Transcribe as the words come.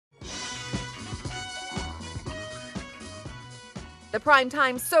The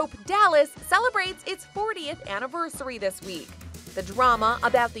primetime soap Dallas celebrates its 40th anniversary this week. The drama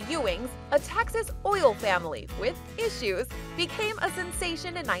about the Ewings, a Texas oil family with issues, became a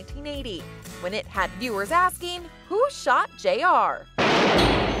sensation in 1980 when it had viewers asking, "Who shot J.R.?"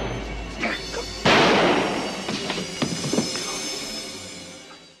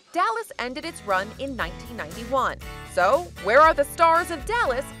 Dallas ended its run in 1991. So, where are the stars of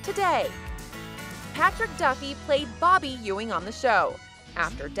Dallas today? Patrick Duffy played Bobby Ewing on the show.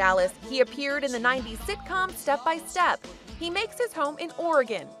 After Dallas, he appeared in the 90s sitcom Step by Step. He makes his home in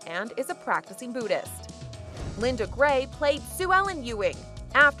Oregon and is a practicing Buddhist. Linda Gray played Sue Ellen Ewing.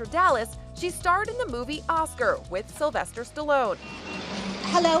 After Dallas, she starred in the movie Oscar with Sylvester Stallone.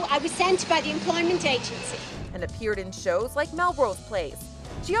 Hello, I was sent by the employment agency. And appeared in shows like Melrose Place.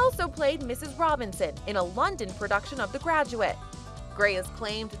 She also played Mrs. Robinson in a London production of The Graduate. Gray has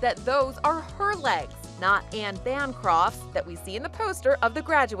claimed that those are her legs, not Anne Bancroft's that we see in the poster of The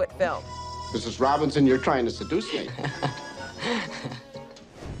Graduate film. Mrs. Robinson, you're trying to seduce me.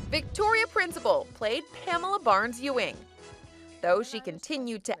 Victoria Principal played Pamela Barnes Ewing. Though she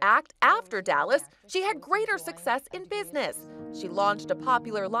continued to act after Dallas, she had greater success in business. She launched a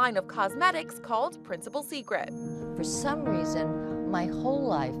popular line of cosmetics called Principal Secret. For some reason, my whole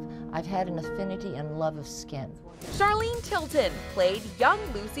life, I've had an affinity and love of skin. Charlene Tilton played young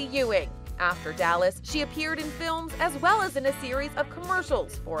Lucy Ewing. After Dallas, she appeared in films as well as in a series of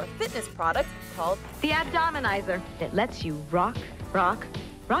commercials for a fitness product called the Abdominizer. It lets you rock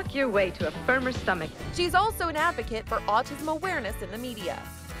your way to a firmer stomach. She's also an advocate for autism awareness in the media.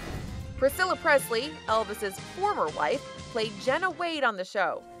 Priscilla Presley, Elvis's former wife, played Jenna Wade on the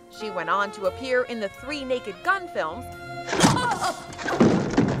show. She went on to appear in the 3 Naked Gun films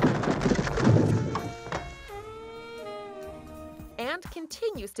and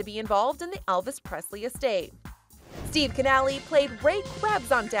continues to be involved in the Elvis Presley estate. Steve Canale played Ray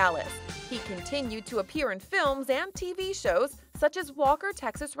Krebs on Dallas. He continued to appear in films and TV shows such as Walker,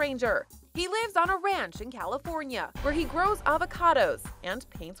 Texas Ranger. He lives on a ranch in California where he grows avocados and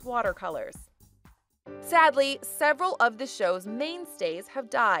paints watercolors. Sadly, several of the show's mainstays have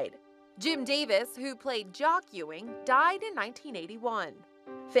died. Jim Davis, who played Jock Ewing, died in 1981.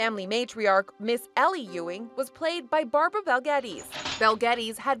 Family matriarch Miss Ellie Ewing was played by Barbara Bel Geddes. Bel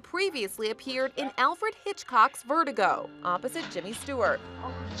Geddes had previously appeared in Alfred Hitchcock's Vertigo, opposite Jimmy Stewart.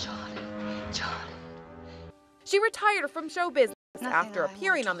 Oh, John. She retired from show business after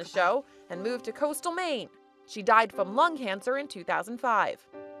appearing on the show and moved to coastal Maine. She died from lung cancer in 2005.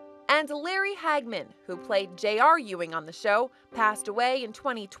 And Larry Hagman, who played J.R. Ewing on the show, passed away in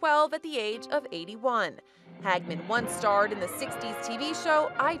 2012 at the age of 81. Hagman once starred in the 60s TV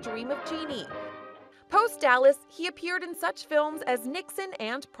show I Dream of Jeannie. Post-Dallas, he appeared in such films as Nixon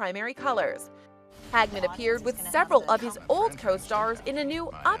and Primary Colors. Hagman appeared with several of his old co-stars in a new,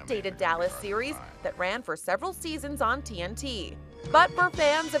 updated Dallas series that ran for several seasons on TNT. But for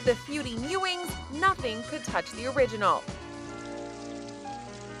fans of the feuding Ewings, nothing could touch the original.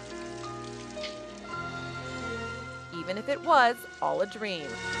 Even if it was all a dream.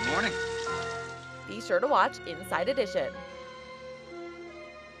 Good morning. Be sure to watch Inside Edition.